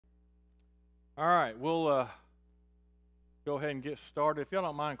All right, we'll go ahead and get started. If y'all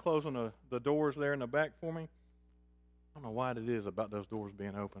don't mind closing the doors there in the back for me. I don't know why it is about those doors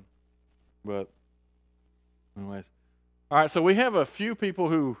being open. But anyways. All right, so we have a few people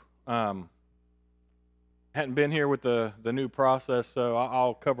who hadn't been here with the new process, so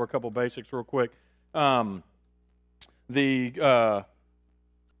I'll cover a couple basics real quick. For the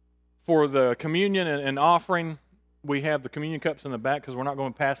communion and offering, we have the communion cups in the back because we're not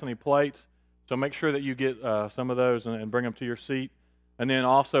going to pass any plates. So make sure that you get some of those and bring them to your seat. And then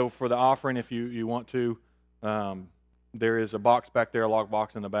also for the offering, if you want to, there is a box back there, a lock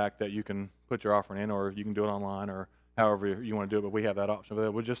box in the back that you can put your offering in, or you can do it online or however you want to do it. But we have that option for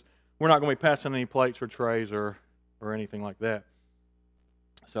that. We're not going to be passing any plates or trays or anything like that.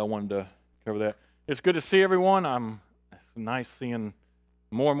 So I wanted to cover that. It's good to see everyone. It's nice seeing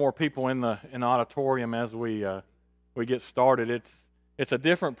more and more people in the auditorium as we get started. It's a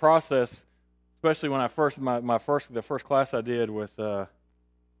different process, especially when the first class I did with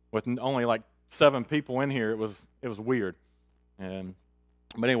only like 7 people in here. It was weird.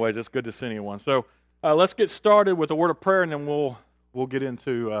 But anyways, it's good to see anyone. So let's get started with a word of prayer, and then we'll get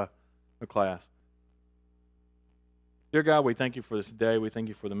into the class. Dear God, we thank you for this day. We thank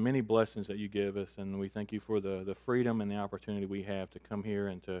you for the many blessings that you give us, and we thank you for the freedom and the opportunity we have to come here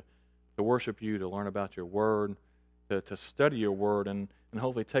and to worship you, to learn about your word, to study your word, and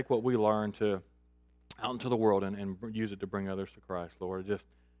hopefully take what we learn out into the world and use it to bring others to Christ, Lord. Just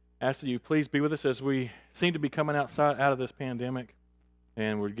ask that you please be with us as we seem to be coming out of this pandemic,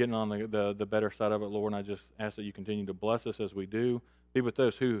 and we're getting on the better side of it, Lord. And I just ask that you continue to bless us as we do. Be with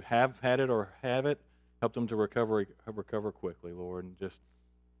those who have had it or have it. Help them to recover quickly, Lord. And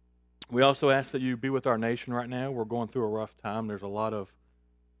we also ask that you be with our nation right now. We're going through a rough time. There's a lot of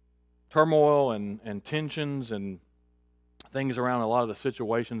turmoil and tensions and things around a lot of the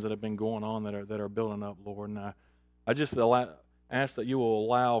situations that have been going on that are building up, Lord. And I just ask that you will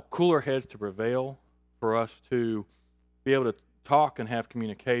allow cooler heads to prevail for us to be able to talk and have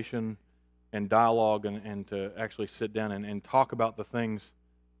communication and dialogue and to actually sit down and talk about the things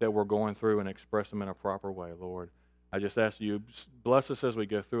that we're going through and express them in a proper way, Lord. I just ask you bless us as we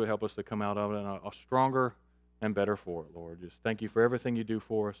go through it. Help us to come out of it a stronger and better for it, Lord. Just thank you for everything you do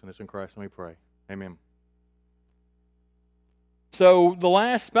for us, and it's in Christ and we pray. Amen. So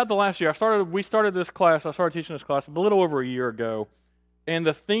about the last year, we started this class. I started teaching this class a little over a year ago, and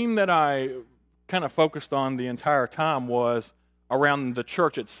the theme that I kind of focused on the entire time was around the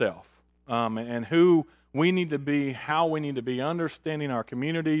church itself, and who we need to be, how we need to be, understanding our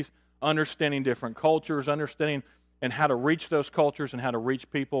communities, understanding different cultures, understanding and how to reach those cultures and how to reach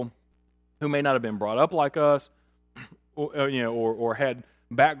people who may not have been brought up like us, or had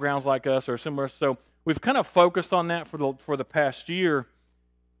backgrounds like us or similar. So we've kind of focused on that for the past year.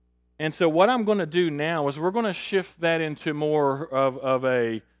 And so what I'm going to do now is we're going to shift that into more of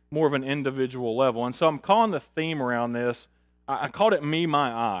an individual level. And so I'm calling the theme around this, I called it Me,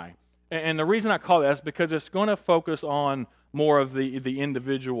 My, I. And the reason I call it that is because it's going to focus on more of the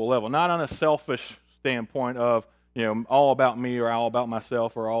individual level, not on a selfish standpoint of, all about me or all about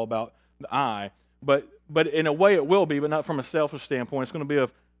myself or all about the I, but in a way it will be, but not from a selfish standpoint. It's going to be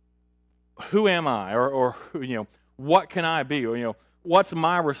of who am I, or what can I be, or what's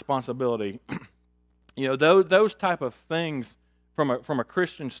my responsibility. Those type of things from a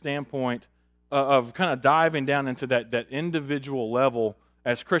Christian standpoint of kind of diving down into that individual level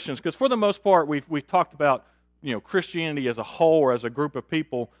as Christians, because for the most part we've talked about Christianity as a whole or as a group of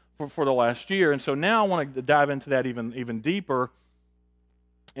people for the last year, and so now I want to dive into that even deeper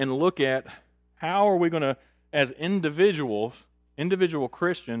and look at how are we going to, as individual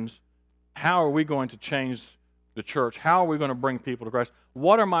Christians, how are we going to change the church? How are we going to bring people to Christ?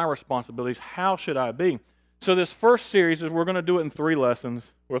 What are my responsibilities? How should I be? So this first series, we're going to do it in 3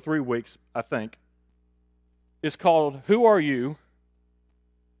 lessons or 3 weeks, I think. It's called Who Are You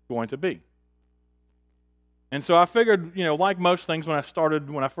Going to Be? And so I figured, like most things when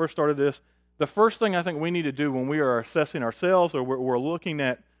I first started this, the first thing I think we need to do when we are assessing ourselves or we're looking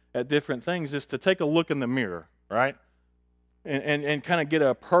at different things is to take a look in the mirror, right? And kind of get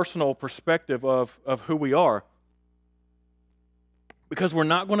a personal perspective of who we are. Because we're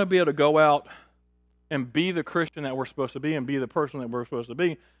not going to be able to go out and be the Christian that we're supposed to be and be the person that we're supposed to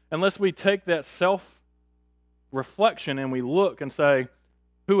be unless we take that self-reflection and we look and say,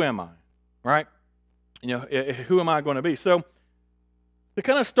 who am I, right? Who am I going to be? So to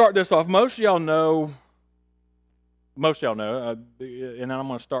kind of start this off, most of y'all know, and I'm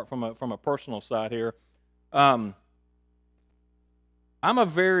going to start from a personal side here. I'm a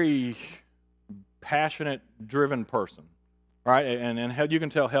very passionate, driven person. right? And you can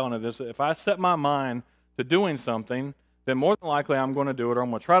tell Helena this. If I set my mind to doing something, then more than likely I'm going to do it, or I'm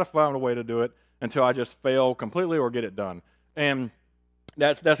going to try to find a way to do it until I just fail completely or get it done. And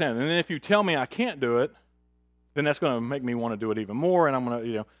that's it. And then if you tell me I can't do it, then that's going to make me want to do it even more, and I'm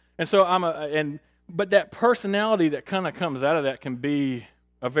going to, And so but that personality that kind of comes out of that can be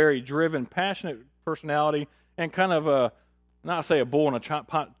a very driven, passionate personality, and kind of not say a bull in a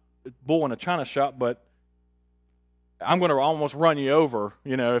china shop, but I'm going to almost run you over,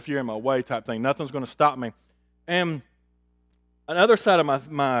 if you're in my way type thing. Nothing's going to stop me. And another side of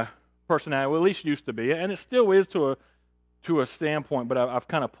my personality, well, at least used to be, and it still is to a standpoint, but I've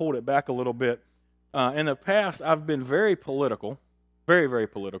kind of pulled it back a little bit. In the past, I've been very political, very, very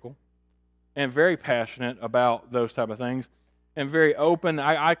political, and very passionate about those type of things, and very open.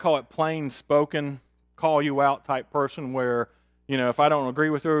 I call it plain spoken, call you out type person where, if I don't agree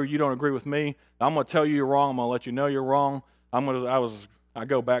with you or you don't agree with me, I'm going to tell you you're wrong. I'm going to let you know you're wrong. I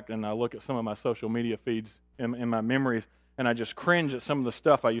go back and I look at some of my social media feeds in my memories, and I just cringe at some of the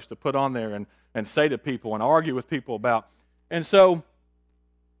stuff I used to put on there and say to people and argue with people about. And so,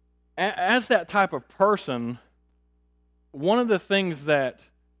 as that type of person, one of the things that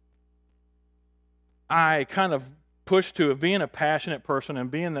I kind of push to of being a passionate person and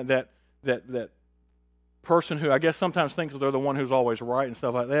being that person who I guess sometimes thinks they're the one who's always right and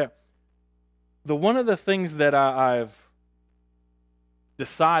stuff like that. One of the things that I've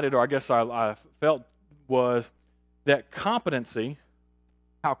decided, or I guess I felt, was that competency,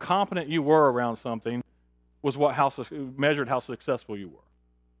 how competent you were around something, was what measured how successful you were.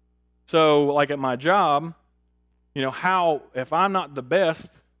 So, like at my job, if I'm not the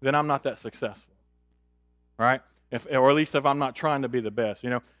best, then I'm not that successful, right? Or at least if I'm not trying to be the best,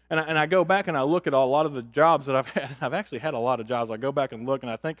 And I go back and I look at a lot of the jobs that I've had. I've actually had a lot of jobs. I go back and look,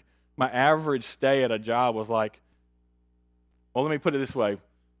 and I think my average stay at a job was like, well, let me put it this way.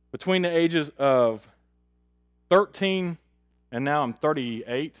 Between the ages of 13 and now I'm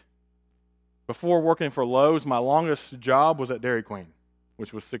 38, before working for Lowe's, my longest job was at Dairy Queen,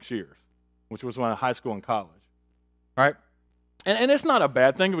 which was 6 years, which was when I was in high school and college, right? And it's not a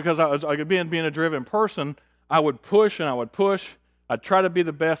bad thing, because being a driven person, I would push and I would push. I'd try to be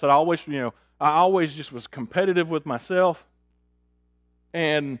the best. I always just was competitive with myself,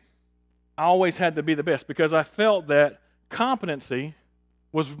 and I always had to be the best because I felt that competency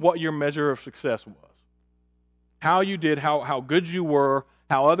was what your measure of success was. How you did, how good you were,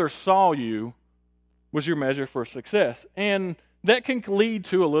 how others saw you was your measure for success. And that can lead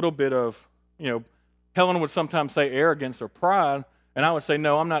to a little bit of, Helen would sometimes say arrogance or pride, and I would say,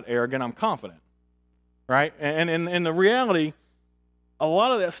 no, I'm not arrogant, I'm confident, right? And in the reality, a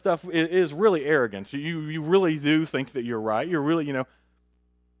lot of that stuff is really arrogance. You really do think that you're right. You're really, and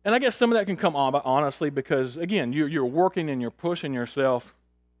I guess some of that can come honestly because, again, you're working and you're pushing yourself.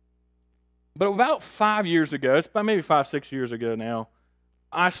 But about 5 years ago, it's about maybe 5-6 years ago now,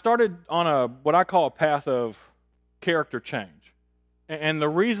 I started on what I call a path of character change. And the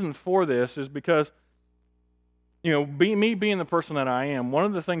reason for this is because, me being the person that I am, one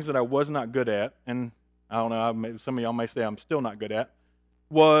of the things that I was not good at, and I don't know, some of y'all may say I'm still not good at,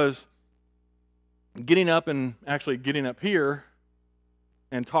 was getting up here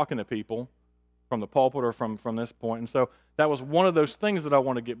and talking to people from the pulpit or from this point. And so that was one of those things that I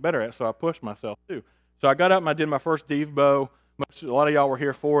wanted to get better at, so I pushed myself too. So I got up and I did my first Devo. A lot of y'all were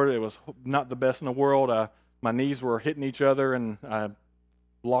here for it. It was not the best in the world. My knees were hitting each other, and I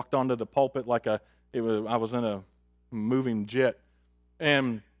locked onto the pulpit like I was in a moving jet.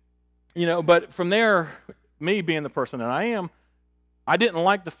 And, but from there, me being the person that I am, I didn't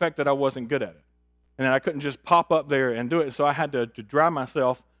like the fact that I wasn't good at it. And that I couldn't just pop up there and do it, so I had to drive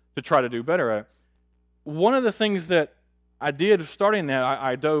myself to try to do better at it. One of the things that I did starting that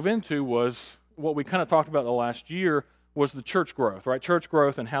I dove into was what we kind of talked about the last year was the church growth, right? Church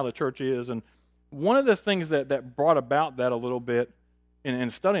growth and how the church is. And one of the things that brought about that a little bit in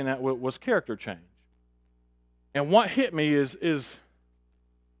studying that was character change. And what hit me is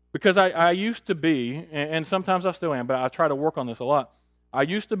because I used to be, and sometimes I still am, but I try to work on this a lot. I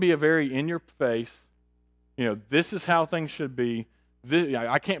used to be a very in-your-face, this is how things should be.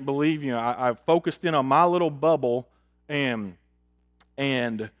 I can't believe, I focused in on my little bubble, and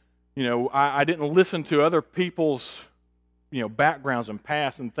I didn't listen to other people's, backgrounds and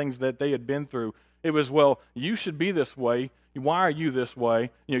past and things that they had been through. It was, well, you should be this way. Why are you this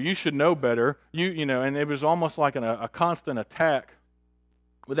way? You should know better. And it was almost like a constant attack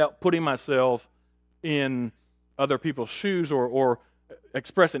without putting myself in other people's shoes or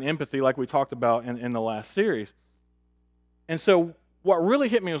expressing empathy like we talked about in the last series. And so what really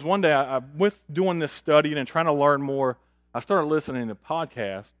hit me was one day, with doing this study and trying to learn more, I started listening to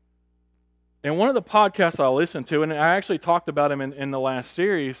podcasts. And one of the podcasts I listened to, and I actually talked about him in the last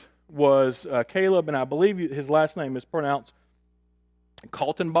series, was Caleb, and I believe his last name is pronounced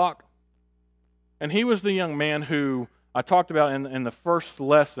Kaltenbach. And he was the young man who I talked about in the first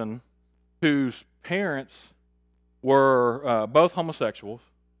lesson, whose parents were both homosexuals,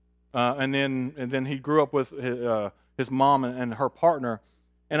 and then he grew up with his mom and her partner.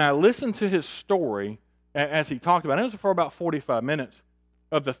 And I listened to his story as he talked about it. It was for about 45 minutes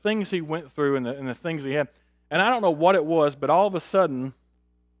of the things he went through and the things he had. And I don't know what it was, but all of a sudden,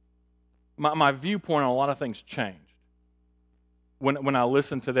 my viewpoint on a lot of things changed when I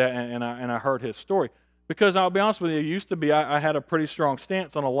listened to that and I heard his story. Because I'll be honest with you, it used to be I had a pretty strong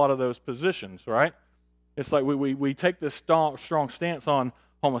stance on a lot of those positions, right? It's like we take this strong stance on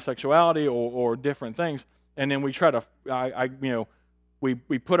homosexuality or different things, and then we try to,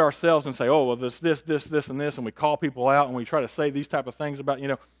 we put ourselves and say, oh, well, this, and this, and we call people out, and we try to say these type of things about,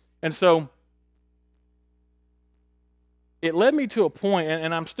 And so it led me to a point,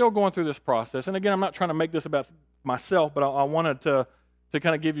 and I'm still going through this process. And again, I'm not trying to make this about myself, but I wanted to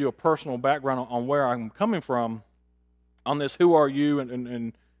kind of give you a personal background on where I'm coming from on this who are you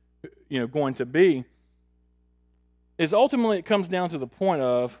and going to be, is ultimately it comes down to the point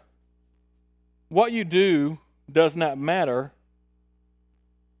of what you do does not matter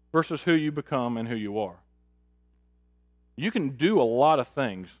versus who you become and who you are. You can do a lot of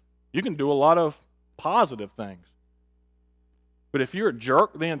things. You can do a lot of positive things. But if you're a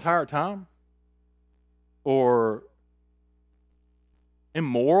jerk the entire time, or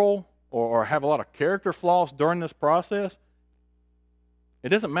immoral, or have a lot of character flaws during this process, it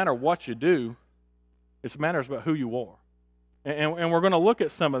doesn't matter what you do. It matters about who you are. And we're going to look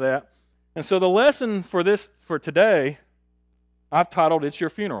at some of that. And so the lesson for today, I've titled, It's Your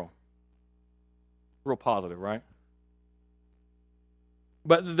Funeral. Real positive, right?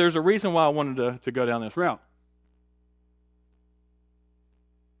 But there's a reason why I wanted to go down this route.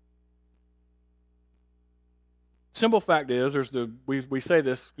 Simple fact is, we say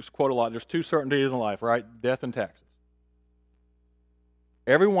this quote a lot, there's two certainties in life, right? Death and taxes.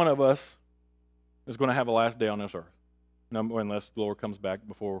 Every one of us is going to have a last day on this earth, unless the Lord comes back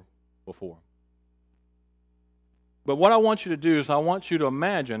before. But what I want you to do is I want you to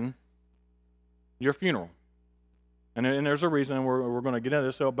imagine your funeral. And there's a reason we're going to get into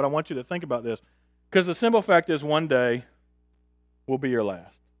this, but I want you to think about this. Because the simple fact is one day will be your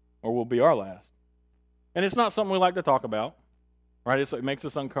last, or will be our last. And it's not something we like to talk about, right? It makes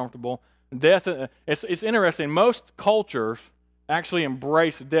us uncomfortable. Death, it's interesting. Most cultures actually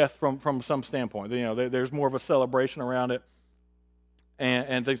embrace death from some standpoint. There's more of a celebration around it.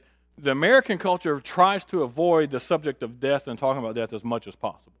 And the American culture tries to avoid the subject of death and talking about death as much as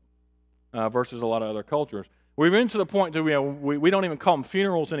possible, versus a lot of other cultures. We've been to the point that we don't even call them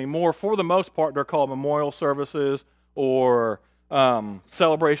funerals anymore. For the most part, they're called memorial services or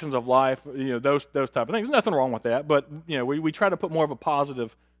celebrations of life, those type of things. Nothing wrong with that, but we try to put more of a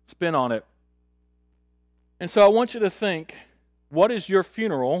positive spin on it. And so I want you to think, what is your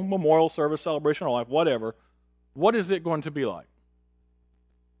funeral, memorial service, celebration of life, whatever, what is it going to be like?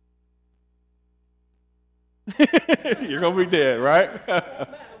 You're going to be dead, right?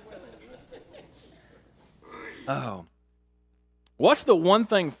 Oh. What's the one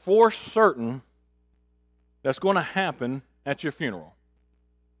thing for certain that's going to happen at your funeral?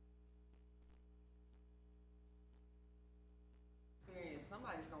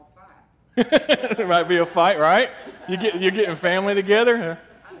 Somebody's going to fight. There might be a fight, right? You're getting family together? Every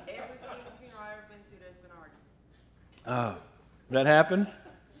single funeral I've ever been to, there's been arguing. Oh, that happened?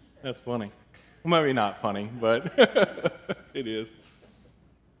 That's funny. Well, maybe not funny, but it is.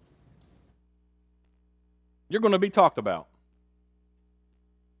 You're going to be talked about.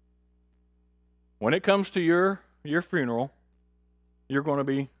 When it comes to your funeral, you're going to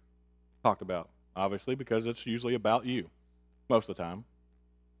be talked about, obviously, because it's usually about you most of the time.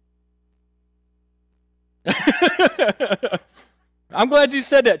 I'm glad you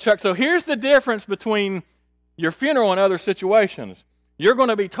said that, Chuck. So here's the difference between your funeral and other situations. You're going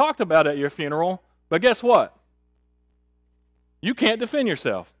to be talked about at your funeral, but guess what? You can't defend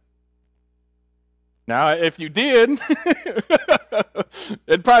yourself. Now, if you did,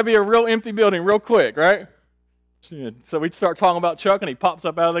 it'd probably be a real empty building real quick, right? So we'd start talking about Chuck, and he pops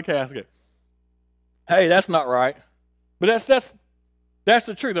up out of the casket. Hey, that's not right. But that's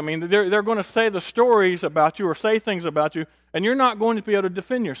the truth. I mean, they're going to say the stories about you or say things about you, and you're not going to be able to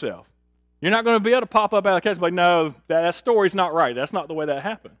defend yourself. You're not going to be able to pop up out of the casket like, no, that story's not right. That's not the way that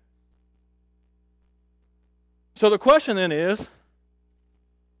happened. So the question then is,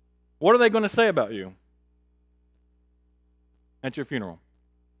 what are they going to say about you? at your funeral?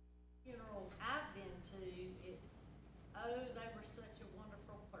 Funerals I've been to, it's, oh, they were such a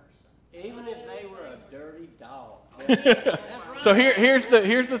wonderful person. Even if they were a dirty dog. Yes. So here's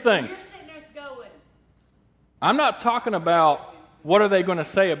the thing. You're sitting there going, I'm not talking about what are they going to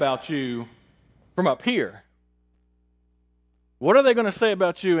say about you from up here. What are they going to say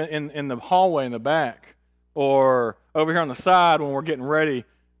about you in the hallway in the back or over here on the side when we're getting ready?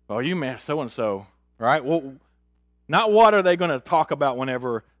 Oh, you man, so-and-so, right? Well, not what are they going to talk about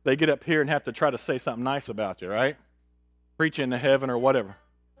whenever they get up here and have to try to say something nice about you, right? Preach into heaven or whatever.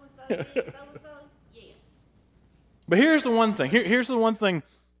 so-and-so, yes. But here's the one thing. Here's the one thing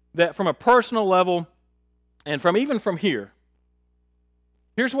that from a personal level and even from here,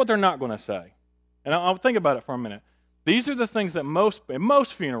 here's what they're not going to say. And I'll think about it for a minute. These are the things that in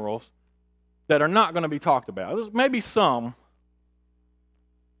most funerals that are not going to be talked about. There's maybe some.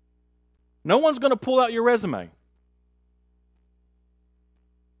 No one's going to pull out your resume.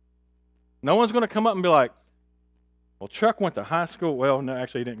 No one's going to come up and be like, well, Chuck went to high school. Well, no,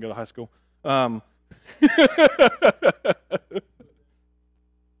 actually, he didn't go to high school. Years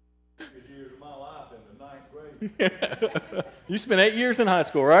of my life in the 9th grade. You spent 8 years in high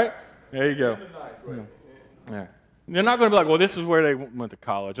school, right? There you go. In the 9th grade. Yeah. They're not going to be like, well, this is where they went to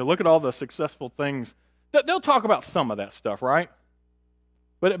college. Or look at all the successful things. They'll talk about some of that stuff, right?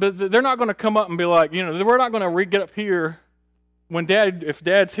 But they're not going to come up and be like, we're not going to get up here if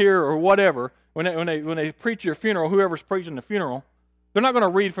Dad's here or whatever. When they preach your funeral, whoever's preaching the funeral, they're not going to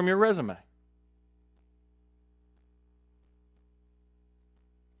read from your resume.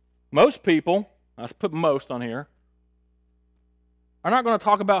 Most people, I put most on here, are not going to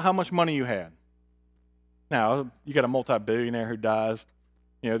talk about how much money you had. Now, you got a multi-billionaire who dies,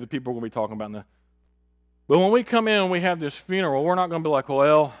 the people are going to be talking about that. But when we come in and we have this funeral, we're not going to be like,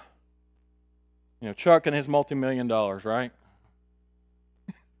 well, Chuck and his multi-million dollars, right?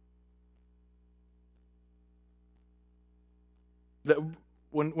 That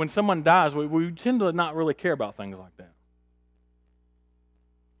when someone dies, we tend to not really care about things like that.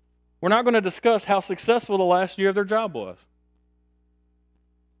 We're not going to discuss how successful the last year of their job was.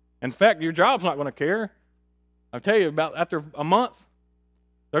 In fact, your job's not going to care. I'll tell you, about after a month,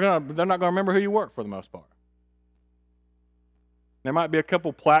 they're not going to remember who you work for the most part. There might be a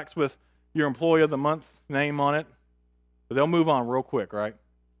couple plaques with your employee of the month name on it, but they'll move on real quick, right?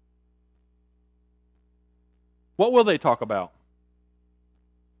 What will they talk about?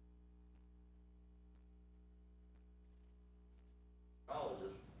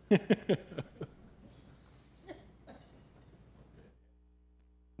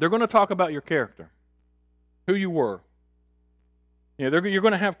 They're going to talk about your character, who you were. You're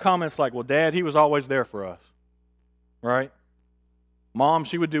going to have comments like, well, Dad, he was always there for us, right? Mom,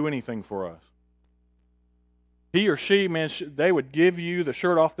 she would do anything for us. He or she, man, they would give you the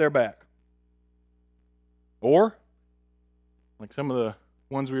shirt off their back. Or, like some of the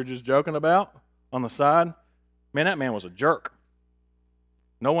ones we were just joking about on the side, man, that man was a jerk.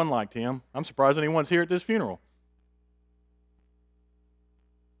 No one liked him. I'm surprised anyone's here at this funeral.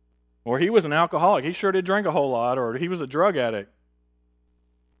 Or he was an alcoholic. He sure did drink a whole lot. Or he was a drug addict.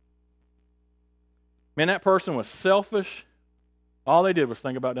 Man, that person was selfish. All they did was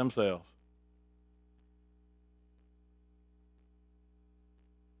think about themselves.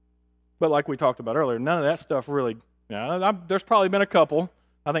 But like we talked about earlier, none of that stuff really, there's probably been a couple.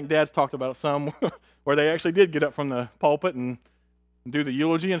 I think Dad's talked about some where they actually did get up from the pulpit and do the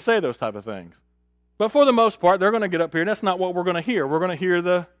eulogy and say those type of things. But for the most part, they're going to get up here, and that's not what we're going to hear. We're going to hear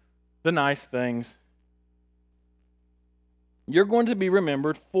the nice things. You're going to be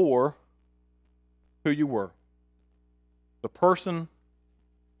remembered for who you were, the person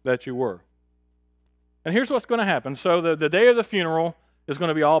that you were. And here's what's going to happen. So the day of the funeral is going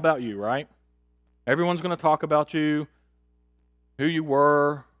to be all about you, right? Everyone's going to talk about you, who you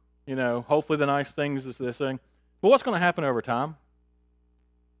were, hopefully the nice things is this thing. But what's going to happen over time?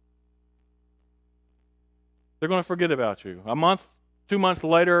 They're going to forget about you. A month, 2 months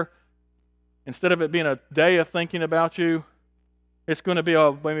later, instead of it being a day of thinking about you, it's going to be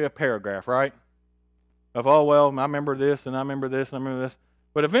maybe a paragraph, right? Of, oh, well, I remember this, and I remember this, and I remember this.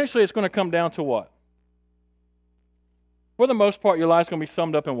 But eventually it's going to come down to what? For the most part, your life's going to be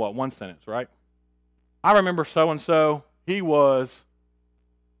summed up in what? One sentence, right? I remember so-and-so, he was,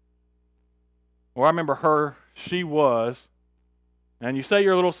 or I remember her, she was, and you say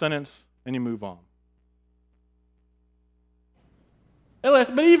your little sentence, and you move on.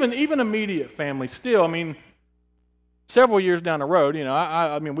 But even immediate family, still, several years down the road,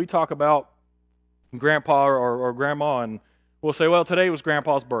 we talk about grandpa or grandma, and we'll say, well, today was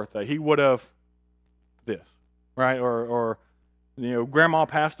grandpa's birthday. He would have this, right? Or Grandma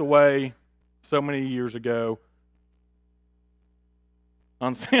passed away so many years ago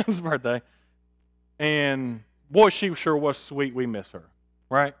on Sam's birthday, and boy, she sure was sweet. We miss her,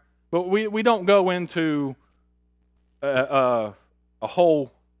 right? But we don't go into a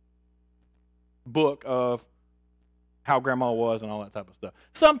whole book of how grandma was and all that type of stuff.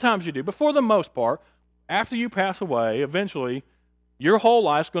 Sometimes you do, but for the most part, after you pass away, eventually, your whole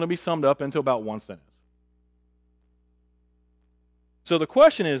life's going to be summed up into about one sentence. So the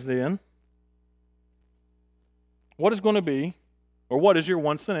question is then, what is going to be, or what is your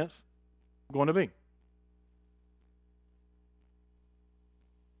one sentence going to be?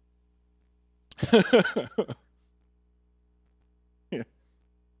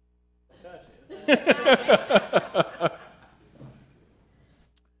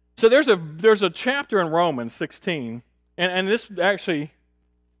 So there's a chapter in Romans 16, and this actually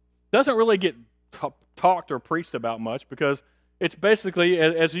doesn't really get talked or preached about much because it's basically,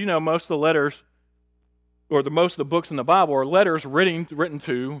 as you know, most of the letters or most of the books in the Bible are letters written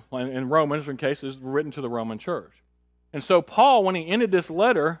to, in Romans in cases, written to the Roman church. And so Paul, when he ended this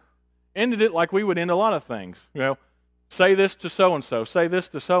letter, ended it like we would end a lot of things. Say this to so-and-so, say this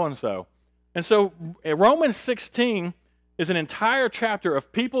to so-and-so. And so Romans 16 is an entire chapter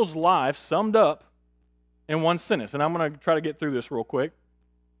of people's lives summed up in one sentence. And I'm going to try to get through this real quick.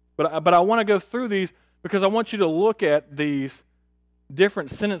 But I want to go through these because I want you to look at these different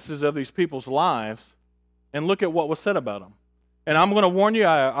sentences of these people's lives and look at what was said about them. And I'm going to warn you,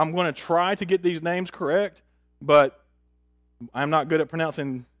 I'm going to try to get these names correct, but I'm not good at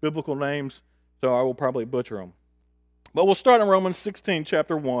pronouncing biblical names, so I will probably butcher them. But we'll start in Romans 16,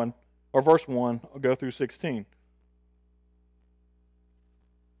 chapter 1, or verse 1. I'll go through 16.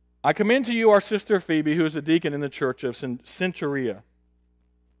 I commend to you our sister Phoebe, who is a deacon in the church of Centuria.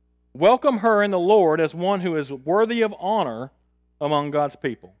 Welcome her in the Lord as one who is worthy of honor among God's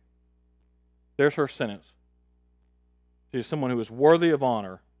people. There's her sentence. She is someone who is worthy of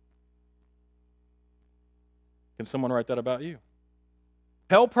honor. Can someone write that about you?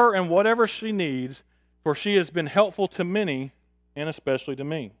 Help her in whatever she needs, for she has been helpful to many, and especially to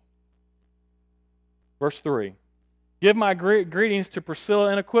me. Verse 3. Give my greetings to Priscilla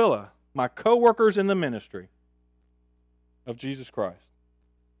and Aquila, my co-workers in the ministry of Jesus Christ.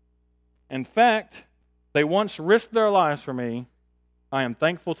 In fact, they once risked their lives for me. I am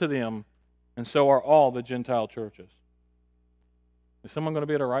thankful to them, and so are all the Gentile churches. Is someone going to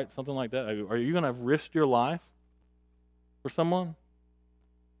be able to write something like that? Are you going to risk your life for someone?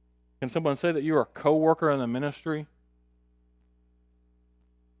 Can someone say that you are a co-worker in the ministry?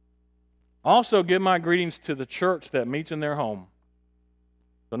 Also, give my greetings to the church that meets in their home.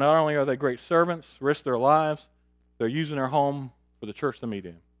 So not only are they great servants, risk their lives, they're using their home for the church to meet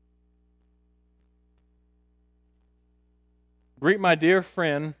in. Greet my dear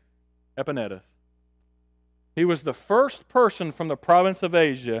friend, Epaenetus. He was the first person from the province of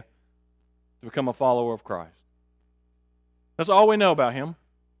Asia to become a follower of Christ. That's all we know about him.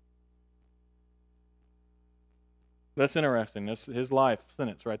 That's interesting. That's his life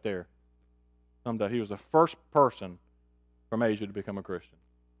sentence right there. He was the first person from Asia to become a Christian.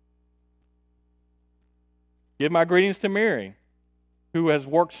 Give my greetings to Mary, who has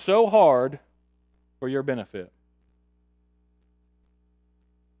worked so hard for your benefit.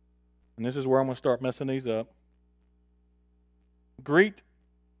 And this is where I'm going to start messing these up. Greet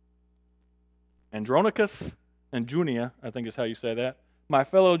Andronicus and Junia, I think is how you say that, my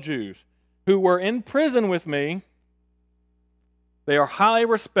fellow Jews, who were in prison with me. They are highly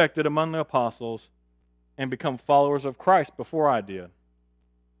respected among the apostles and become followers of Christ before I did.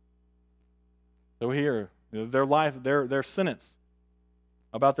 So here, their life, their sentence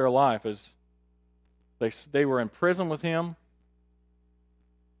about their life is they were in prison with him.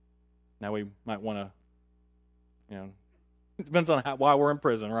 Now we might want to, it depends on why we're in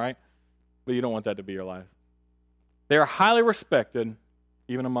prison, right? But you don't want that to be your life. They are highly respected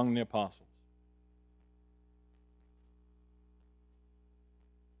even among the apostles.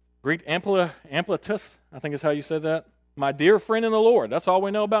 Greet Ampliatus, I think is how you said that. My dear friend in the Lord. That's all we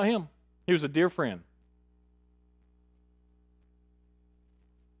know about him. He was a dear friend.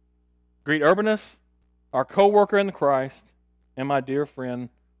 Greet Urbanus, our co-worker in Christ, and my dear friend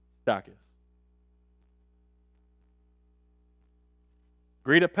Stachys.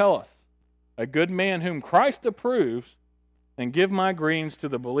 Greet Apelles, a good man whom Christ approves, and give my greetings to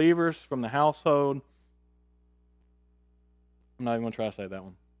the believers from the household. I'm not even going to try to say that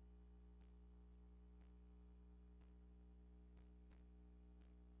one.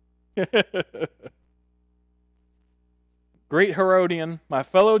 Greet Herodian, my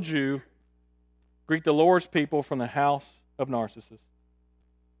fellow Jew. Greet the Lord's people from the house of Narcissus.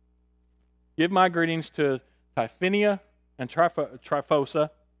 Give my greetings to Tryphenia and Tryphosa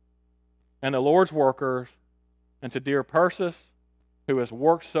and the Lord's workers, and to dear Persis, who has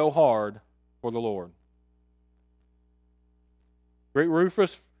worked so hard for the Lord. Great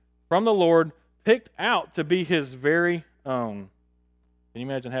Rufus from the Lord, picked out to be his very own. Can you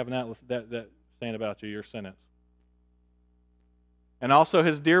imagine having that saying about you, your sentence? And also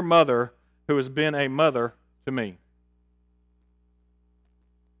his dear mother, who has been a mother to me.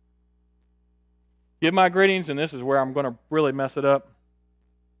 Give my greetings, and this is where I'm going to really mess it up,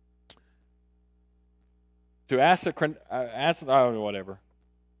 to whatever,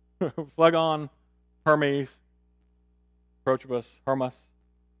 Phlegon, Hermes, Protribus, Hermas,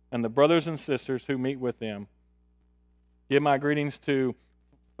 and the brothers and sisters who meet with them. Give my greetings to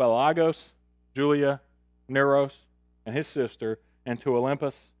Pelagos, Julia, Neros, and his sister, and to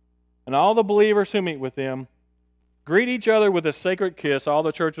Olympus, and all the believers who meet with them. Greet each other with a sacred kiss. All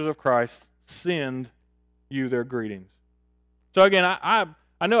the churches of Christ send you their greetings. So again, I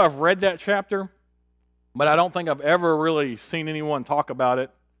know I've read that chapter, but I don't think I've ever really seen anyone talk about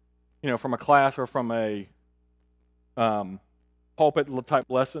it, from a class or from a pulpit type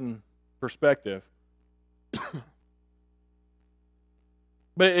lesson perspective.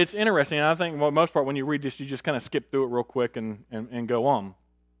 But it's interesting, and I think for the most part when you read this, you just kind of skip through it real quick and go on.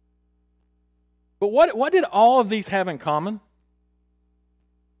 But what did all of these have in common?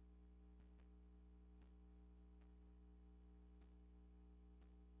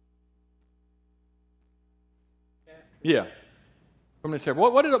 Yeah. From this here.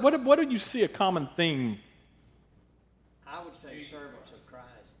 What did you see a common theme? I would say servants of Christ.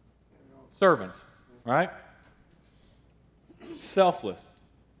 Servants, right? Selfless.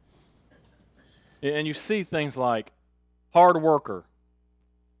 And you see things like hard worker.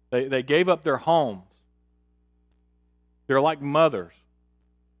 They gave up their homes. They're like mothers.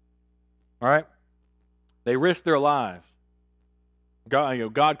 All right? They risked their lives.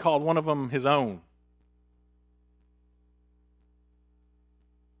 God called one of them his own.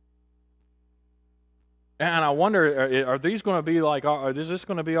 And I wonder, are these going to be like, is this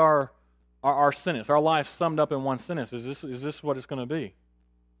going to be our sentence, our life summed up in one sentence? Is this what it's going to be?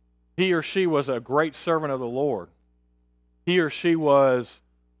 He or she was a great servant of the Lord. He or she was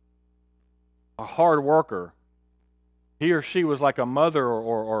a hard worker. He or she was like a mother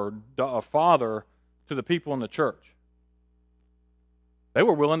or a father to the people in the church. They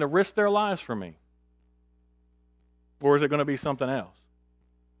were willing to risk their lives for me. Or is it going to be something else?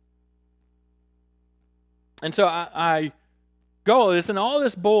 And so I go with this, and all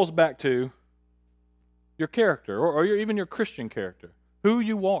this boils back to your character, or even your Christian character, who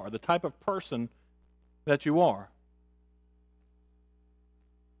you are, the type of person that you are.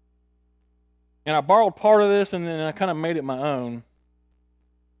 And I borrowed part of this, and then I kind of made it my own.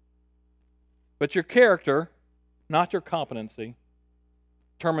 But your character, not your competency,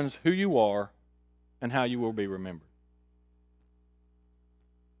 determines who you are and how you will be remembered.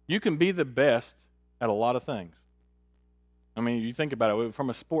 You can be the best at a lot of things. I mean, you think about it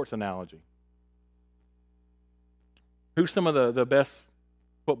from a sports analogy. Who's some of the best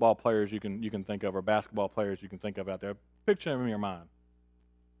football players you can think of, or basketball players you can think of out there? Picture them in your mind.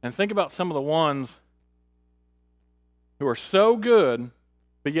 And think about some of the ones who are so good,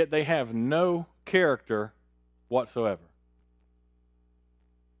 but yet they have no character whatsoever.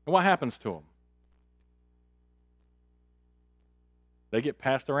 And what happens to them? They get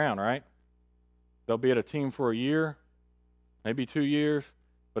passed around, right? They'll be at a team for a year, maybe 2 years,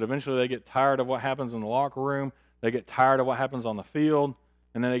 but eventually they get tired of what happens in the locker room. They get tired of what happens on the field,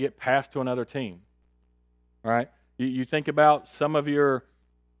 and then they get passed to another team. All right? You think about some of your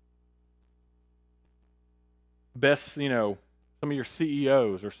best, some of your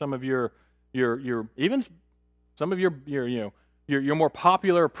CEOs, or some of your even some of your more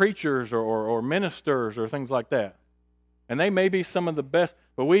popular preachers or ministers or things like that. And they may be some of the best,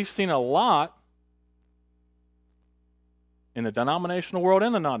 but we've seen a lot in the denominational world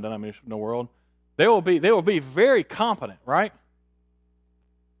and the non-denominational world. They will be very competent, right?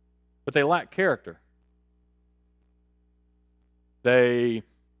 But they lack character. They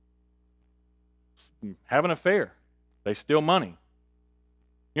have an affair. They steal money.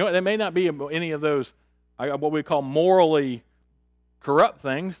 They may not be any of those what we call morally corrupt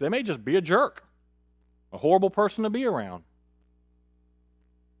things. They may just be a jerk, a horrible person to be around.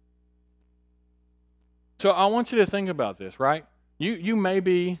 So I want you to think about this, right? You may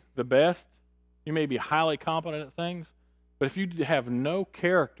be the best. You may be highly competent at things. But if you have no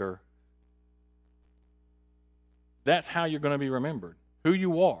character, that's how you're going to be remembered. Who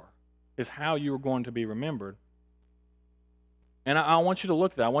you are is how you're going to be remembered. And I want you to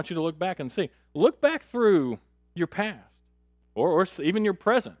look at that. I want you to look back and see. Look back through your past or even your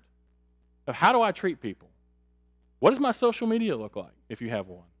present of how do I treat people? What does my social media look like if you have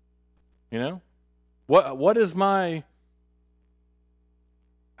one? You know? What is my,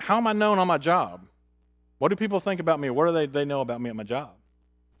 how am I known on my job? What do people think about me? What do they know about me at my job?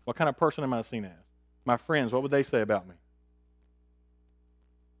 What kind of person am I seen as? My friends, what would they say about me?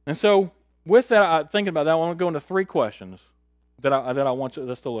 And so with that, thinking about that, I want to go into 3 questions that I want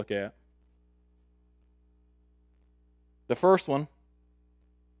us to look at. The first one,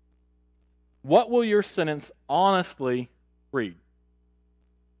 what will your sentence honestly read?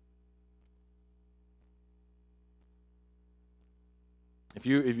 If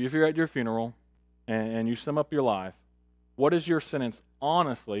you're at your funeral and you sum up your life, what is your sentence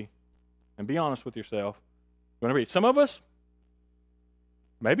honestly, and be honest with yourself, going to read? Some of us,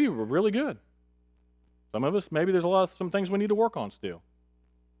 maybe we're really good. Some of us, maybe there's some things we need to work on still.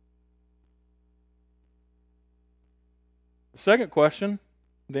 The second question,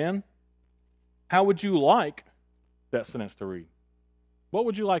 then, how would you like that sentence to read? What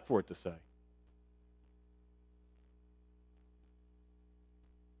would you like for it to say?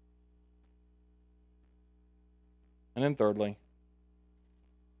 And then thirdly,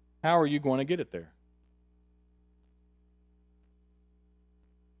 how are you going to get it there?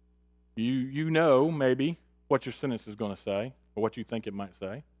 You know maybe what your sentence is going to say or what you think it might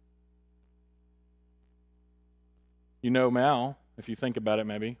say. You know now, if you think about it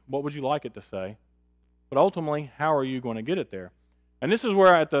maybe, what would you like it to say? But ultimately, how are you going to get it there? And this is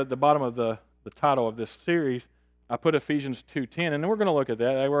where at the bottom of the title of this series, I put Ephesians 2:10, and then we're going to look at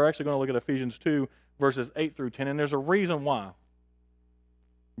that. We're actually going to look at Ephesians 2, verses 8 through 10, and there's a reason why.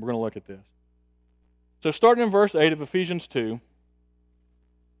 We're going to look at this. So starting in verse 8 of Ephesians 2,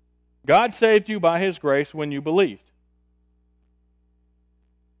 God saved you by His grace when you believed.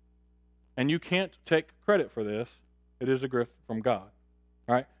 And you can't take credit for this. It is a gift from God.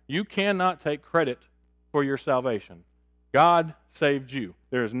 All right? You cannot take credit for your salvation. God saved you.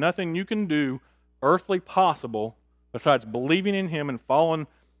 There is nothing you can do earthly possible besides believing in Him and following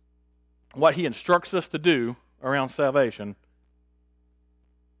what He instructs us to do around salvation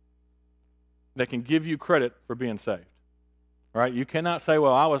that can give you credit for being saved. All right? You cannot say,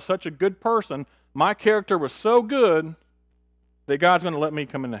 well, I was such a good person, my character was so good that God's going to let me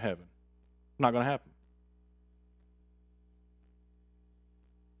come into heaven. Not going to happen.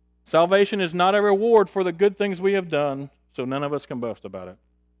 Salvation is not a reward for the good things we have done, so none of us can boast about it.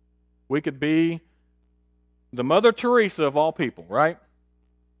 We could be the Mother Teresa of all people, right?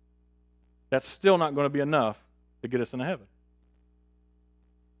 That's still not going to be enough to get us into heaven.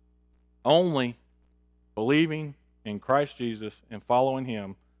 Only believing in Christ Jesus and following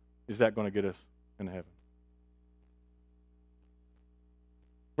Him is that going to get us into heaven.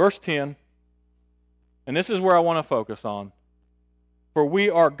 Verse 10, and this is where I want to focus on. For we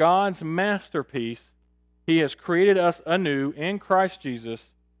are God's masterpiece. He has created us anew in Christ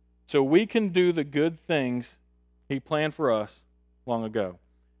Jesus so we can do the good things He planned for us long ago.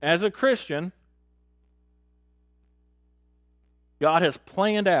 As a Christian, God has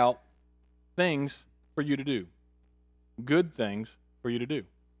planned out things for you to do. Good things for you to do.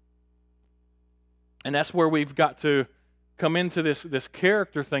 And that's where we've got to come into this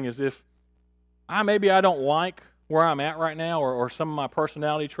character thing, as if maybe I don't like where I'm at right now, or some of my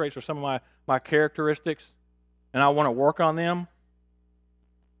personality traits or some of my characteristics, and I want to work on them.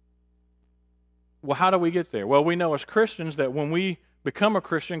 Well, how do we get there? Well, we know as Christians that when we become a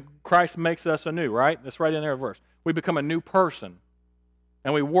Christian, Christ makes us anew, right? That's right in there, verse. We become a new person,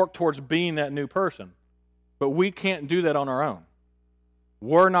 and we work towards being that new person. But we can't do that on our own.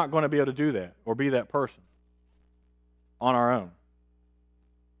 We're not going to be able to do that or be that person on our own.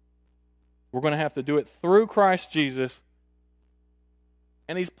 We're going to have to do it through Christ Jesus,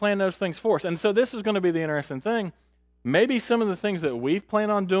 and He's planned those things for us. And so this is going to be the interesting thing. Maybe some of the things that we've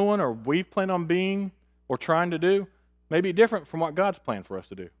planned on doing or we've planned on being or trying to do may be different from what God's planned for us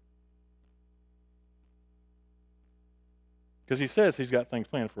to do. Because He says He's got things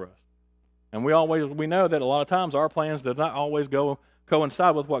planned for us. And we know that a lot of times our plans do not always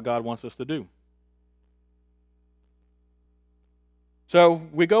coincide with what God wants us to do. So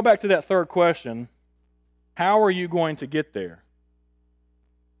we go back to that third question. How are you going to get there?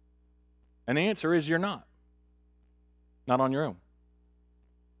 And the answer is you're not. Not on your own.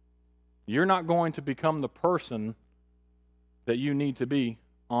 You're not going to become the person that you need to be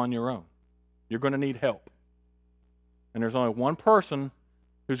on your own. You're going to need help. And there's only one person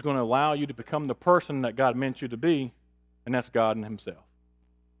who's going to allow you to become the person that God meant you to be, and that's God and Himself.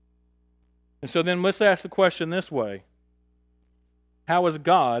 And so then let's ask the question this way. how is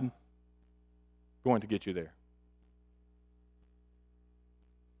God going to get you there?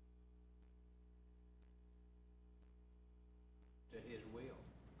 To His will.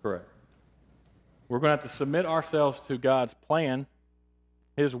 Correct. We're going to have to submit ourselves to God's plan,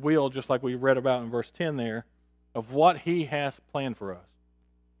 His will, just like we read about in verse 10 there, of what He has planned for us.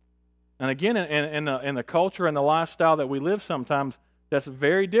 And again, in the culture and the lifestyle that we live sometimes, that's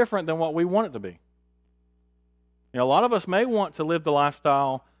very different than what we want it to be. You know, a lot of us may want to live the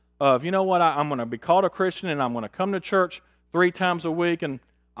lifestyle of, you know what, I'm going to be called a Christian and I'm going to come to church 3 times a week and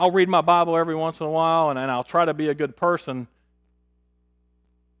I'll read my Bible every once in a while and I'll try to be a good person.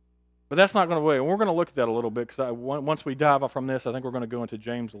 But that's not going to be. And we're going to look at that a little bit because once we dive off from this, I think we're going to go into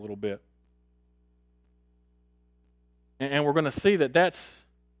James a little bit. And we're going to see that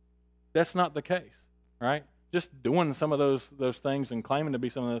that's not the case, right? Just doing some of those things and claiming to be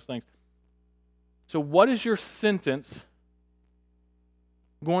some of those things. So what is your sentence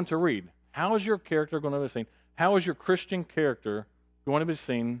going to read? How is your character going to be seen? How is your Christian character going to be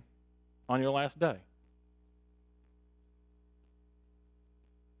seen on your last day?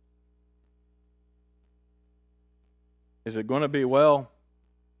 Is it going to be, well,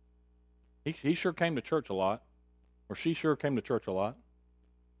 he sure came to church a lot, or she sure came to church a lot?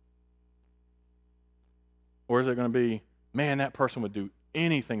 Or is it going to be, man, that person would do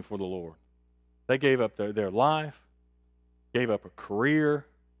anything for the Lord? They gave up their life, gave up a career,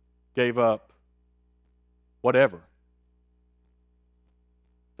 gave up whatever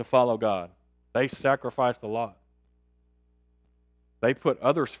to follow God. They sacrificed a lot. They put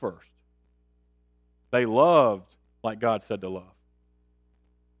others first. They loved like God said to love.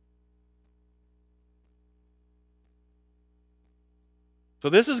 So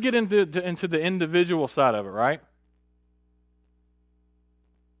this is getting into the individual side of it, right?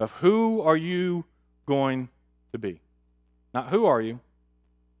 Of who are you going to be? Not who are you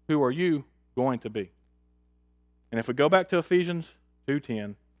going to be? And if we go back to Ephesians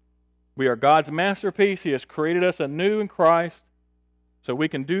 2:10, we are God's masterpiece. He has created us anew in Christ so we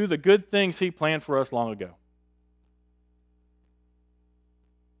can do the good things He planned for us long ago.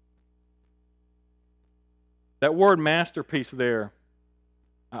 That word masterpiece there,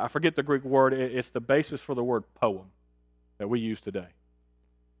 I forget the Greek word, it's the basis for the word poem that we use today.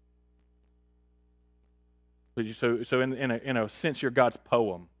 So in a sense, you're God's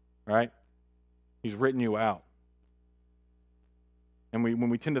poem, right? He's written you out. And when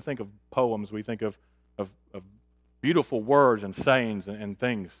we tend to think of poems, we think of beautiful words and sayings and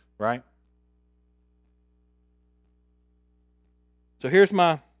things, right? So here's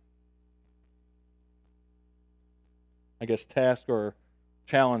my, I guess, task or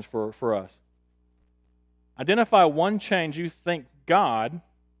challenge for us. Identify one change you think God,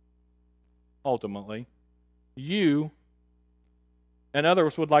 ultimately, you and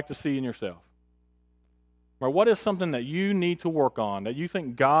others would like to see in yourself. Or what is something that you need to work on, that you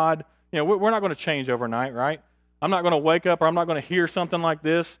think God, we're not going to change overnight, right? I'm not going to wake up or I'm not going to hear something like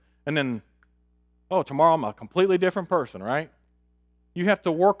this and then, tomorrow I'm a completely different person, right? You have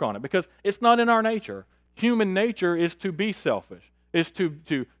to work on it because it's not in our nature. Human nature is to be selfish, is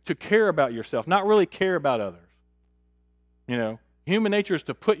to care about yourself, not really care about others. Human nature is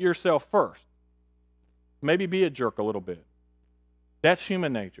to put yourself first. Maybe be a jerk a little bit. That's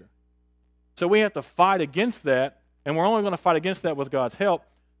human nature. So we have to fight against that, and we're only going to fight against that with God's help.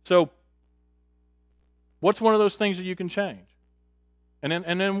 So what's one of those things that you can change? And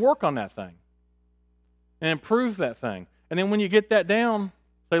then work on that thing. And improve that thing. And then when you get that down,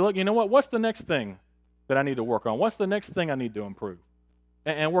 say, look, you know what? What's the next thing that I need to work on? What's the next thing I need to improve?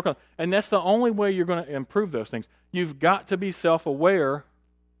 And work on. And that's the only way you're going to improve those things. You've got to be self-aware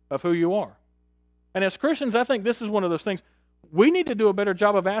of who you are. And as Christians, I think this is one of those things. We need to do a better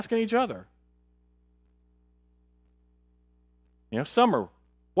job of asking each other. Summer,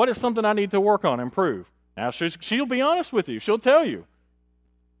 what is something I need to work on, improve? Now, she'll be honest with you. She'll tell you.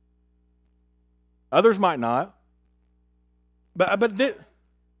 Others might not. But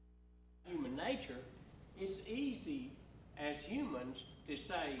human nature, it's easy as humans to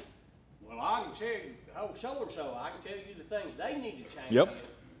say, well, I can tell you, so-and-so, I can tell you the things they need to change. Yep.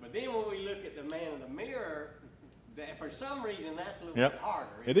 But then when we look at the man in the mirror, for some reason that's a little bit harder.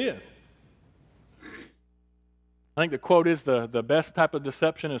 It is. I think the quote is the best type of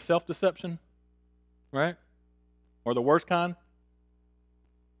deception is self-deception, right? Or the worst kind.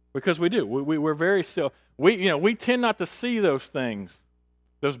 Because we do. We're very we tend not to see those things,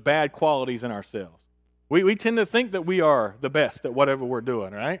 those bad qualities in ourselves. We tend to think that we are the best at whatever we're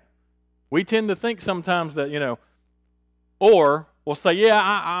doing, right? We tend to think sometimes that, or we'll say, yeah,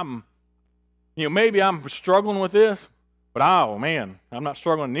 I'm maybe I'm struggling with this, But oh man, I'm not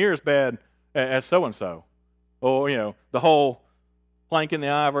struggling near as bad as so and so. Or the whole plank in the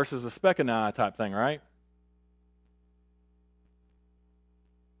eye versus a speck in the eye type thing, right?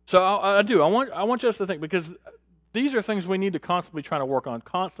 So I want us to think, because these are things we need to constantly try to work on,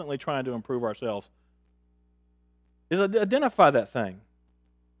 constantly trying to improve ourselves. Is identify that thing.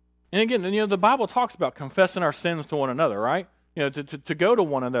 And again, the Bible talks about confessing our sins to one another, right? To go to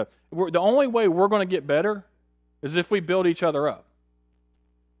one another. The only way we're going to get better is if we build each other up,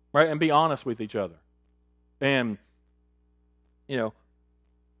 right? And be honest with each other. And,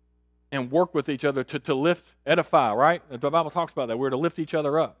 and work with each other to lift, edify, right? The Bible talks about that. We're to lift each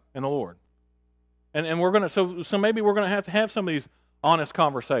other up in the Lord. And we're going to, so maybe we're going to have some of these honest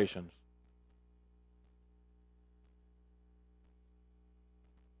conversations.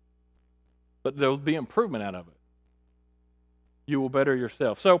 But there will be improvement out of it. You will better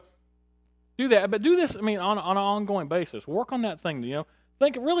yourself. So do that, but do this, on an ongoing basis. Work on that thing,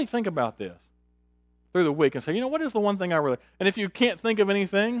 really think about this through the week and say, what is the one thing and if you can't think of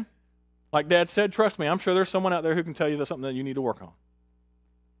anything, like Dad said, trust me, I'm sure there's someone out there who can tell you there's something that you need to work on.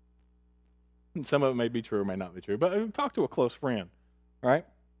 And some of it may be true or may not be true, but talk to a close friend, right?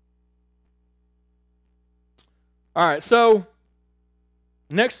 All right, so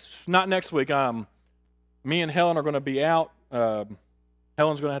not next week, me and Helen are going to be out.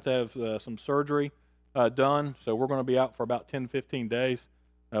 Helen's going to have some surgery done, so we're going to be out for about 10, 15 days.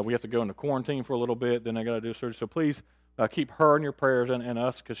 We have to go into quarantine for a little bit, then I got to do surgery. So please keep her in your prayers and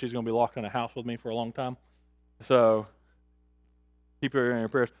us, because she's going to be locked in a house with me for a long time. So keep her in your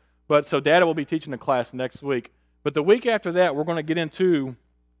prayers. But so Dad will be teaching the class next week. But the week after that, we're going to get into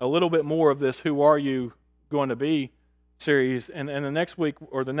a little bit more of this "Who Are You Going to Be" series. And the next week,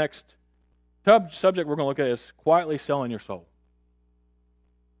 or the next subject we're going to look at, is quietly selling your soul.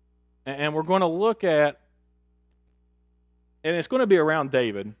 And we're going to look at, and it's going to be around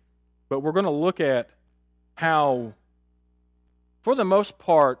David, but we're going to look at how, for the most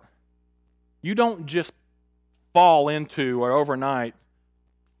part, you don't just fall into, or overnight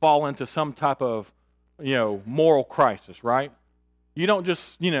fall into some type of, moral crisis, right? You don't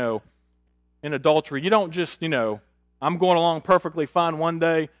just, in adultery, you don't just, I'm going along perfectly fine one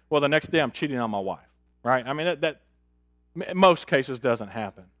day, well, the next day I'm cheating on my wife, right? That in most cases doesn't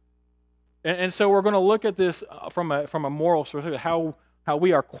happen. And so we're going to look at this from a moral perspective, how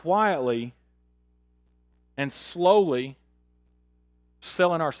we are quietly and slowly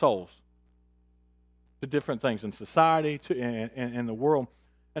selling our souls to different things in society, in the world,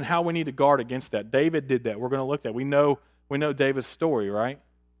 and how we need to guard against that. David did that. We're going to look at that. We know David's story, right?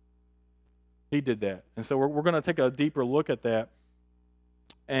 He did that. And so we're going to take a deeper look at that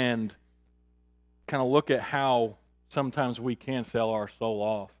and kind of look at how sometimes we can sell our soul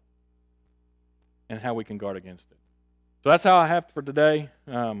off and how we can guard against it. So that's how I have for today.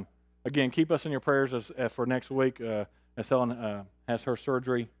 Again, keep us in your prayers as for next week as Helen has her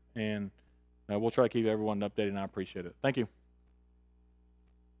surgery, and we'll try to keep everyone updated, and I appreciate it. Thank you.